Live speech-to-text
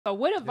So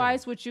what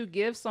advice would you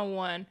give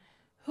someone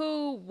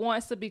who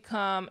wants to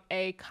become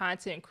a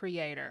content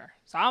creator?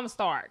 So I'm gonna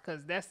start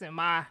because that's in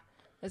my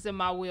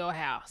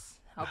wheelhouse.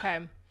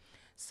 Okay.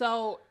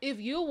 So if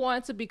you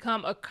want to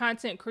become a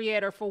content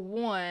creator, for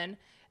one,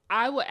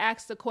 I would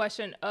ask the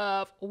question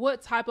of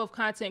what type of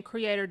content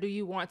creator do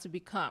you want to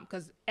become?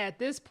 Because at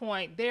this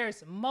point,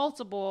 there's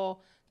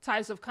multiple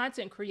types of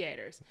content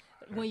creators.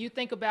 When you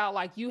think about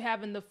like you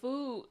having the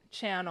food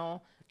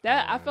channel,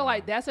 that I feel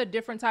like that's a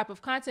different type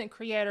of content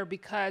creator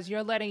because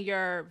you're letting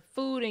your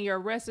food and your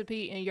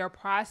recipe and your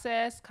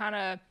process kind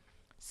of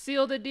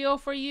seal the deal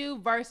for you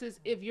versus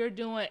if you're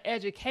doing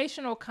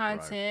educational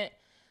content,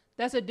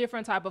 that's a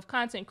different type of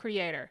content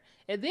creator.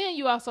 And then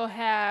you also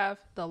have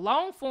the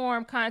long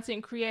form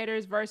content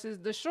creators versus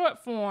the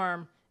short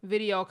form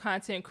video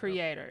content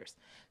creators.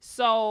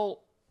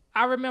 So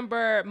I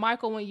remember,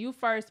 Michael, when you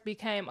first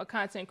became a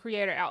content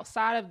creator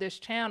outside of this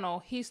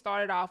channel, he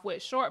started off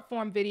with short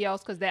form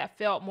videos because that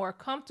felt more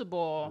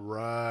comfortable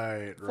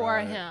for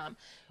him.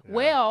 Yeah.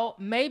 Well,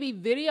 maybe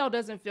video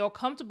doesn't feel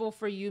comfortable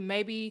for you.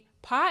 Maybe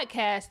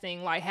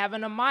podcasting, like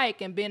having a mic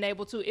and being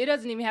able to, it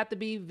doesn't even have to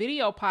be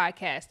video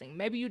podcasting.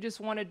 Maybe you just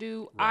want to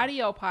do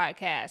audio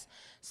podcasts.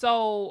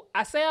 So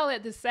I say all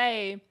that to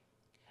say,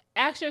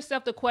 ask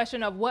yourself the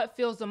question of what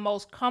feels the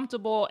most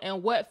comfortable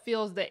and what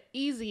feels the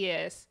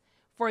easiest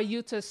for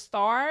you to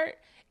start,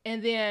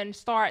 and then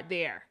start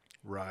there.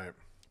 Right.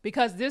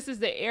 Because this is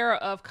the era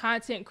of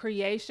content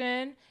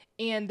creation,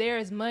 and there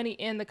is money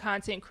in the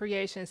content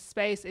creation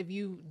space if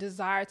you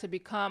desire to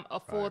become a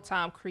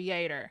full-time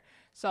creator.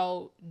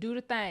 So do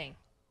the thing.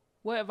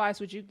 What advice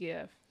would you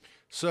give?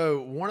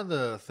 So one of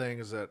the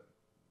things that,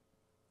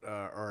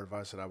 or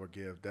advice that I would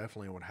give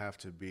definitely would have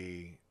to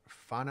be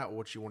find out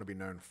what you want to be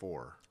known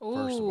for. Ooh,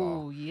 first of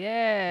all.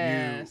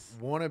 Yes.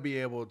 You want to be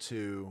able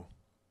to,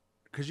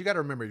 because you got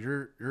to remember,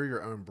 you're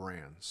your own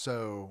brand.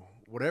 So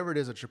whatever it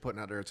is that you're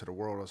putting out there to the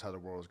world is how the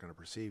world is going to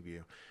perceive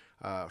you.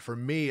 For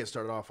me, it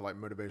started off with like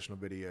motivational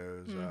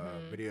videos,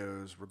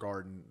 videos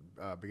regarding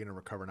being a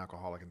recovering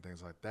alcoholic and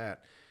things like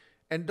that.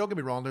 And don't get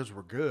me wrong, those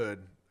were good.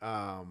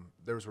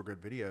 Those were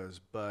good videos.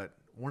 But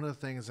one of the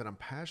things that I'm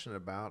passionate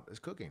about is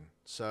cooking.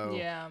 So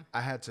I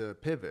had to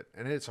pivot.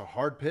 And it's a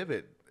hard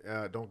pivot,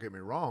 don't get me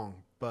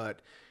wrong.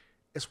 But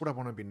it's what I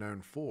want to be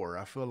known for.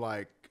 I feel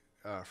like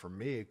for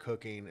me,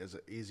 cooking is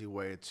an easy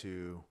way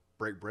to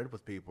break bread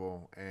with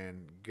people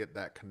and get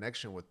that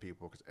connection with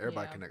people because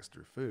everybody connects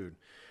through food.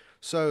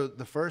 So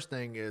the first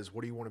thing is,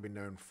 what do you want to be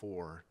known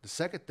for? The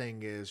second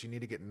thing is you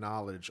need to get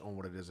knowledge on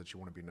what it is that you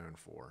want to be known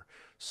for.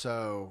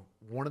 So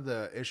one of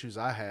the issues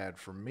I had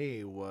for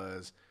me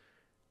was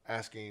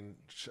asking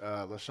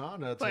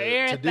Lashawnda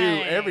to do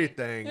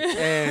everything.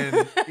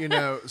 And, you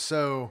know,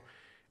 so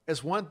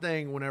it's one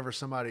thing whenever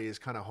somebody is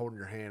kind of holding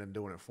your hand and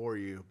doing it for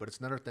you, but it's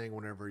another thing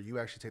whenever you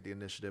actually take the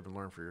initiative and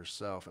learn for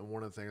yourself. And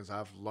one of the things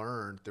I've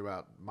learned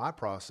throughout my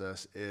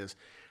process is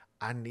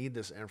I need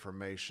this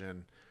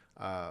information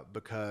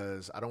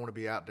because I don't want to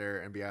be out there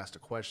and be asked a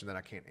question that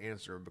I can't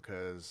answer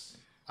because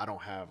I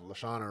don't have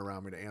Lashawnda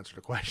around me to answer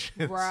the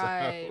question.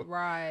 Right, so,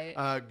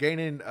 right.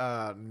 Gaining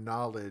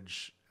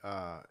knowledge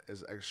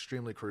is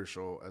extremely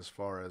crucial as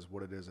far as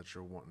what it is that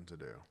you're wanting to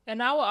do.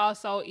 And I will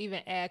also even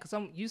add,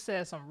 because you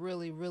said some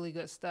really, really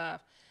good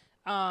stuff.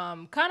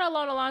 Kind of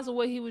along the lines of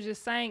what he was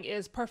just saying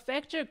is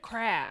perfect your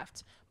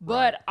craft,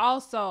 but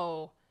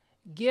also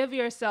give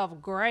yourself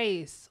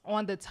grace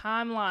on the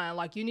timeline.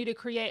 Like you need to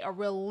create a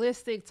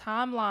realistic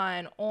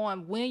timeline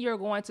on when you're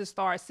going to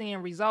start seeing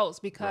results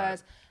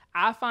because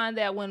I find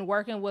that when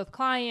working with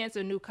clients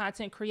or new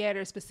content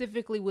creators,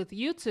 specifically with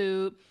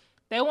YouTube,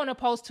 they want to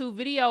post 2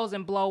 videos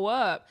and blow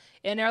up.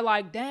 And they're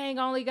like, dang,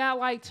 I only got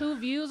like 2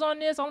 views on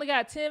this, only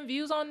got 10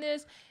 views on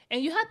this.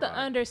 And you have to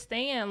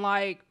understand,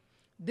 like,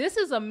 this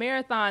is a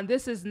marathon.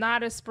 This is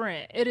not a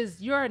sprint.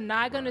 You're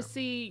not going to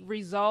see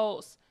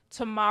results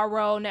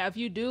tomorrow. Now, if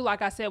you do,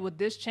 like I said, with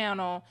this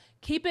channel,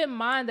 keep in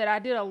mind that I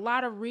did a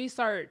lot of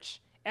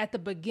research at the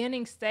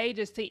beginning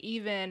stages to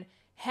even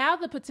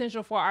have the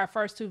potential for our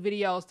first 2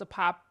 videos to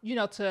pop,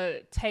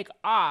 to take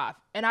off.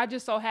 And I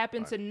just so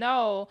happen to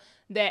know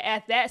that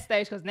at that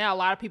stage, because now a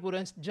lot of people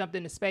done jumped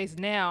into space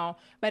now,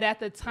 but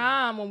at the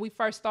time when we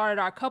first started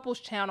our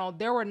couples channel,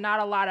 there were not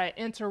a lot of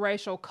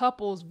interracial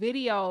couples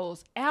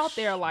videos out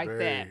there like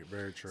that.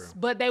 Very true.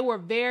 But they were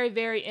very,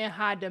 very in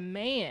high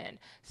demand.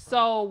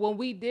 So when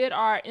we did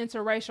our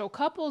interracial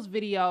couples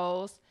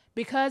videos,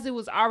 because it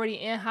was already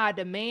in high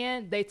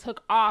demand, they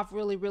took off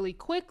really, really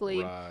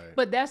quickly.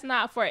 But that's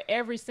not for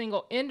every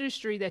single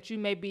industry that you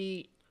may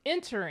be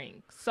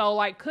entering. So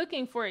like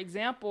cooking, for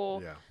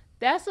example,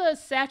 that's a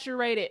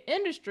saturated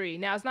industry.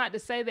 Now, it's not to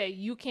say that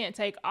you can't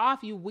take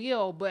off, you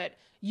will, but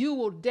you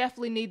will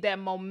definitely need that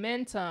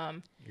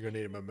momentum. You're going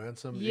to need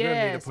momentum. You're going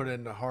to need to put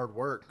in the hard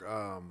work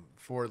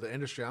for the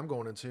industry I'm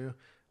going into.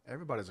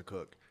 Everybody's a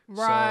cook.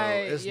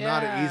 Right. So it's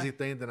not an easy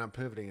thing that I'm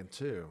pivoting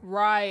into.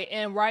 Right.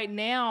 And right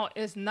now,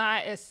 it's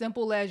not as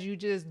simple as you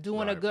just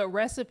doing a good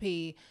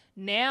recipe.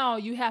 Now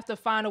you have to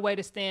find a way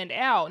to stand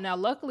out. Now,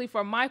 luckily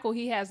for Michael,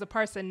 he has the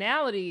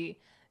personality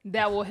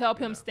that will help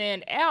him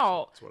stand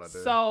out. That's what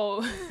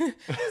I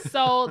do.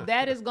 So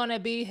that is going to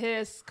be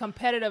his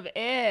competitive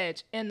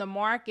edge in the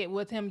market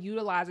with him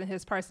utilizing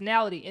his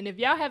personality. And if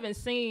y'all haven't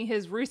seen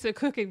his recent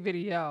cooking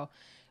video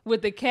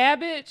with the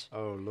cabbage,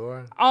 oh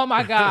Lord, oh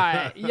my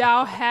God,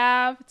 y'all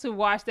have to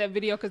watch that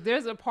video because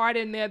there's a part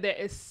in there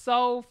that is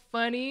so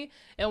funny.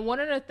 And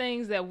one of the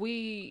things that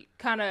we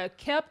kind of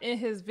kept in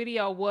his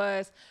video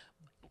was,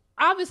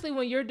 obviously,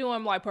 when you're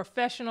doing like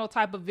professional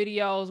type of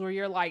videos where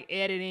you're like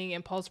editing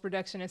and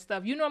post-production and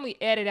stuff, you normally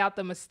edit out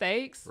the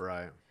mistakes.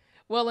 right.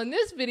 Well, in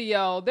this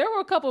video, there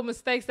were a couple of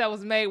mistakes that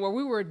was made where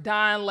we were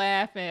dying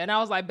laughing. And I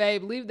was like,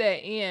 babe, leave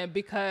that in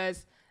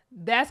because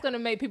that's going to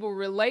make people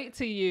relate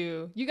to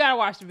you. You got to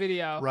watch the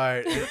video.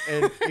 Right.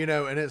 And you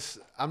know, and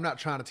I'm not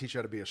trying to teach you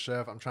how to be a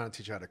chef. I'm trying to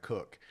teach you how to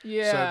cook.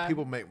 Yeah. So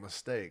people make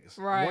mistakes.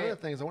 Right. One of the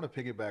things I want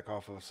to piggyback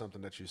off of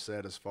something that you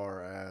said as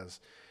far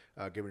as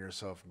giving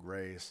yourself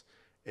grace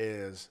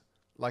is,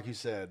 like you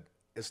said,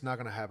 it's not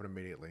going to happen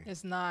immediately.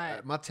 It's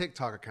not. My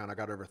TikTok account, I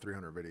got over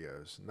 300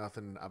 videos.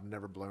 Nothing, I've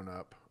never blown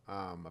up.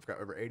 I've got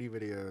over 80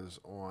 videos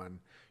on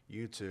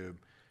YouTube.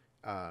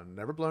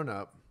 Never blown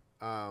up.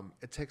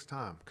 It takes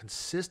time.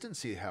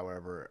 Consistency,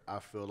 however, I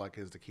feel like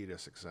is the key to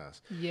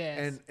success.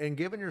 Yes. And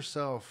giving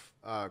yourself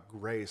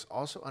grace,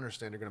 also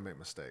understand you're going to make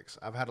mistakes.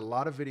 I've had a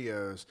lot of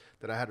videos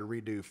that I had to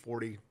redo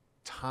 40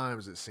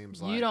 times, it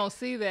seems like. You don't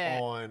see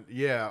that.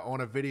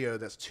 On a video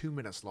that's 2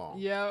 minutes long.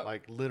 Yep.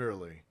 Like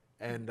literally.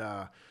 And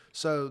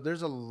so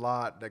there's a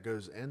lot that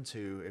goes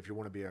into if you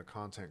want to be a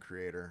content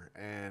creator,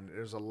 and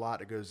there's a lot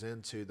that goes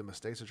into the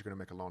mistakes that you're going to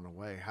make along the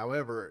way.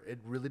 However, it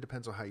really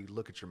depends on how you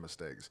look at your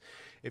mistakes.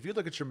 If you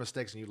look at your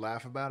mistakes and you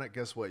laugh about it,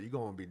 guess what? You're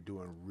going to be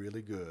doing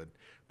really good.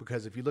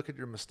 Because if you look at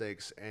your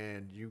mistakes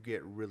and you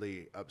get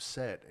really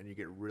upset and you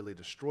get really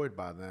destroyed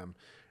by them,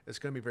 it's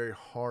going to be very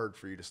hard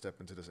for you to step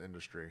into this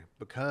industry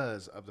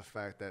because of the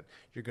fact that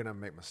you're going to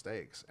make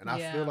mistakes. And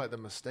I feel like the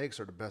mistakes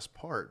are the best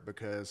part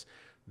because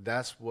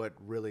that's what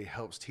really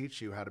helps teach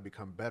you how to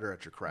become better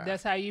at your craft.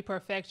 That's how you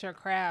perfect your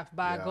craft,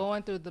 by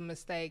going through the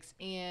mistakes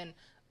and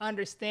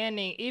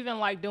understanding. Even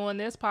like doing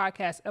this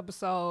podcast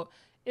episode,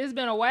 it's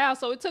been a while,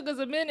 so it took us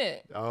a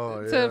minute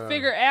to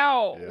figure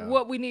out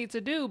what we need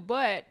to do.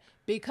 But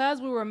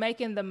because we were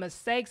making the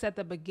mistakes at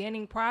the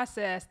beginning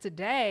process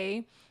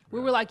today,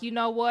 we were like, you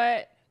know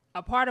what?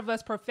 A part of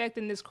us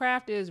perfecting this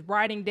craft is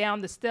writing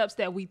down the steps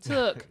that we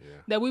took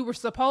that we were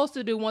supposed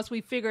to do once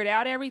we figured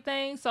out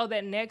everything, so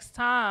that next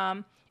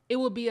time it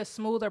will be a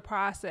smoother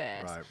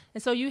process. Right.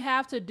 And so you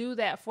have to do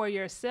that for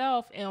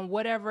yourself, and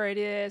whatever it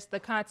is, the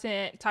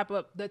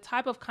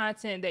type of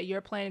content that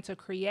you're planning to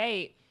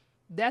create,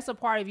 that's a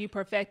part of you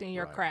perfecting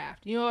your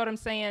craft. You know what I'm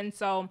saying?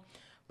 So,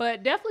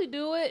 but definitely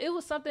do it. It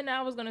was something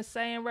I was going to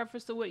say in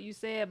reference to what you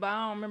said, but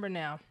I don't remember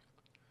now.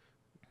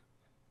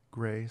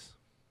 Grace.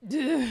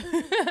 I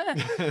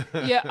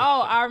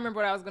remember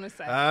what I was gonna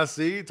say.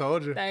 See,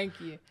 told you. Thank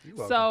you.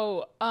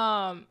 So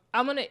I'm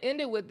gonna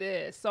end it with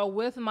this. So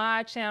with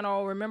my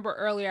channel, remember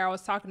earlier I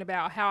was talking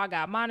about how I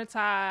got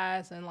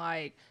monetized, and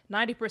like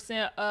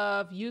 90%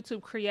 of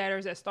YouTube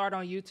creators that start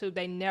on YouTube,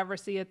 they never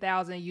see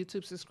 1,000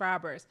 YouTube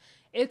subscribers.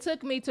 It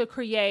took me to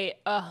create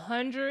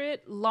 100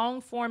 long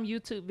form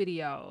YouTube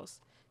videos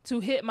to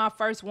hit my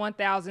first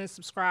 1,000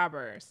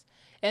 subscribers.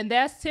 And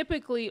that's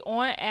typically,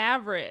 on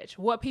average,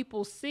 what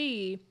people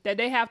see that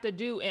they have to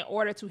do in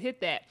order to hit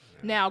that.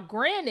 Yeah. Now,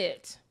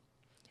 granted,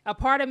 a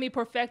part of me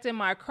perfecting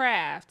my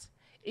craft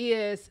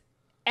is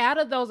out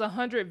of those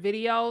 100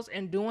 videos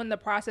and doing the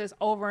process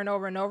over and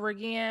over and over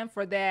again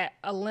for that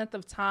a length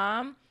of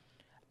time,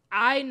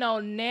 I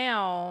know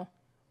now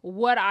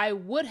what I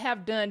would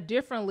have done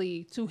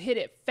differently to hit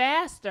it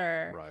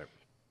faster. Right.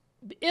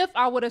 If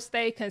I would have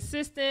stayed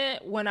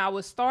consistent when I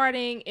was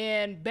starting,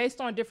 and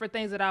based on different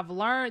things that I've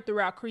learned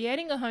throughout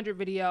creating 100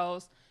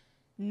 videos,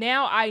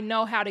 now I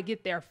know how to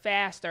get there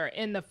faster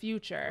in the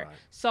future. Right.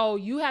 So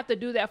you have to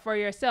do that for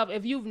yourself.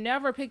 If you've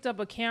never picked up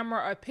a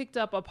camera or picked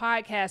up a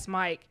podcast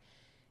mic,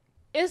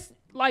 it's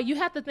like you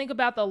have to think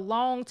about the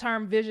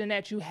long-term vision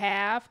that you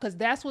have, because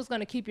that's what's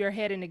going to keep your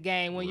head in the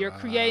game when you're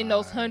creating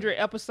those 100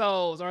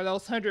 episodes or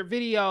those 100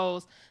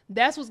 videos.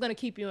 That's what's going to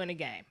keep you in the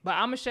game. But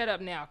I'm going to shut up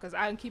now because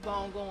I can keep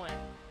on going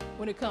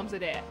when it comes to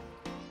that.